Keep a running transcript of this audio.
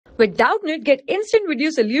With Doubtnut, get instant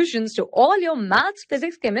video solutions to all your maths,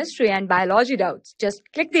 physics, chemistry, and biology doubts. Just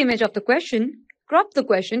click the image of the question, crop the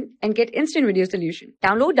question, and get instant video solution.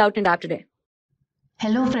 Download Doubtnut app today.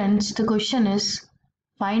 Hello friends, the question is,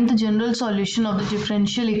 find the general solution of the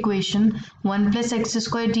differential equation 1 plus x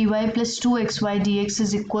square dy plus 2xy dx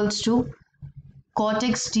is equals to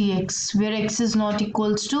cotx dx, where x is not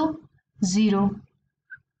equals to 0.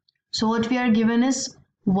 So what we are given is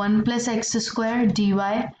 1 plus x square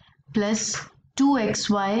dy plus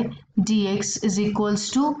 2xy dx is equals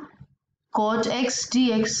to cotx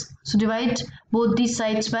dx. So divide both these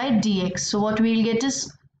sides by dx. So what we will get is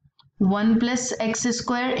 1 plus x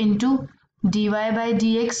square into dy by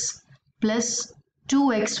dx plus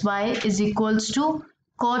 2xy is equals to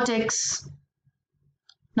cotx.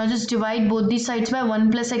 Now just divide both these sides by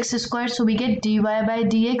 1 plus x square. So we get dy by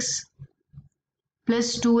dx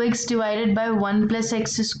plus 2x divided by 1 plus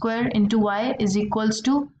x square into y is equals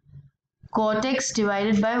to cotx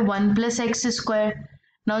divided by 1 plus x square.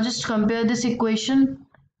 Now just compare this equation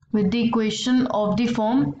with the equation of the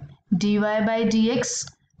form dy by dx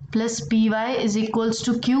plus py is equals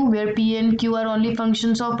to q, where p and q are only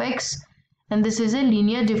functions of x, and this is a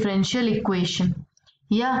linear differential equation.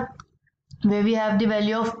 Yeah, where we have the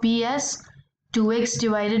value of p as 2x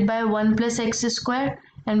divided by 1 plus x square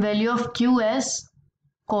and value of q as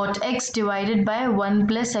cot x divided by 1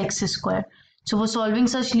 plus x square. So for solving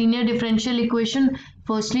such linear differential equation,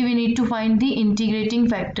 firstly we need to find the integrating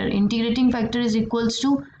factor. Integrating factor is equals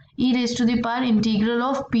to e raised to the power integral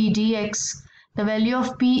of p dx. The value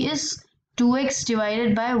of p is 2x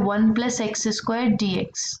divided by 1 plus x square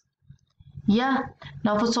dx. Yeah,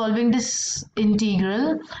 now for solving this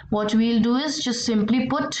integral, what we'll do is just simply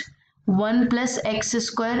put 1 plus x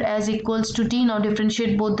square as equals to t. Now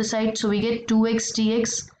differentiate both the sides, so we get 2x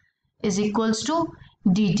dx is equals to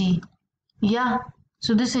dt. Yeah,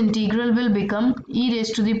 so this integral will become e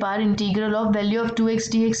raised to the power integral of value of 2x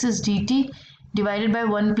dx is dt divided by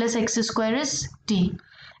 1 plus x square is t.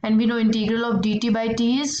 And we know integral of dt by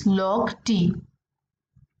t is log t.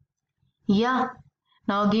 Yeah,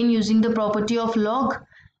 now again using the property of log,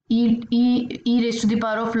 e raised to the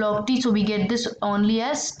power of log t, so we get this only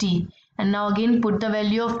as t. And now again put the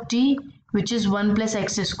value of t, which is 1 plus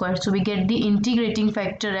x square. So we get the integrating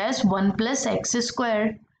factor as 1 plus x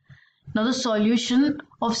square. Now the solution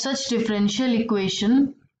of such differential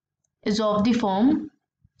equation is of the form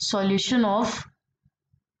solution of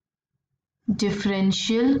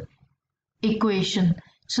differential equation.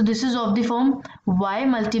 So this is of the form y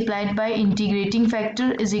multiplied by integrating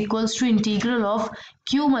factor is equals to integral of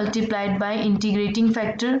q multiplied by integrating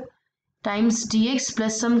factor times dx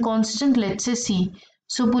plus some constant, let's say c.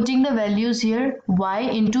 So putting the values here, y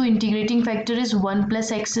into integrating factor is 1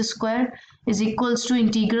 plus x square is equals to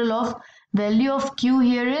integral of value of q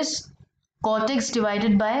here is cot x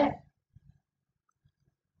divided by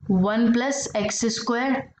 1 plus x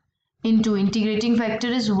square into integrating factor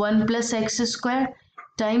is 1 plus x square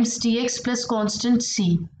times dx plus constant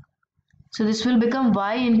c. So this will become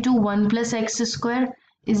y into 1 plus x square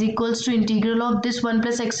is equals to integral of this 1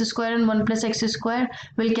 plus x square and 1 plus x square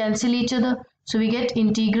will cancel each other. So we get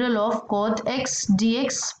integral of cot x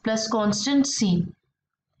dx plus constant c.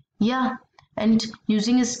 Yeah, and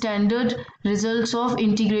using standard results of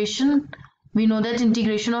integration, we know that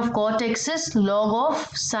integration of cot x is log of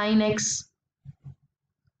sin x.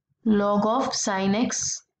 Log of sin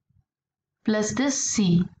x plus this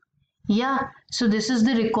c. Yeah, so this is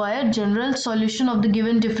the required general solution of the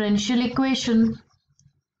given differential equation.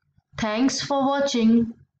 Thanks for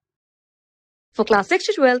watching. For class 6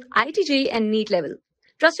 to 12, IIT JEE and NEET level.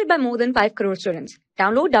 Trusted by more than 5 crore students.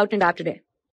 Download Doubtnut app today.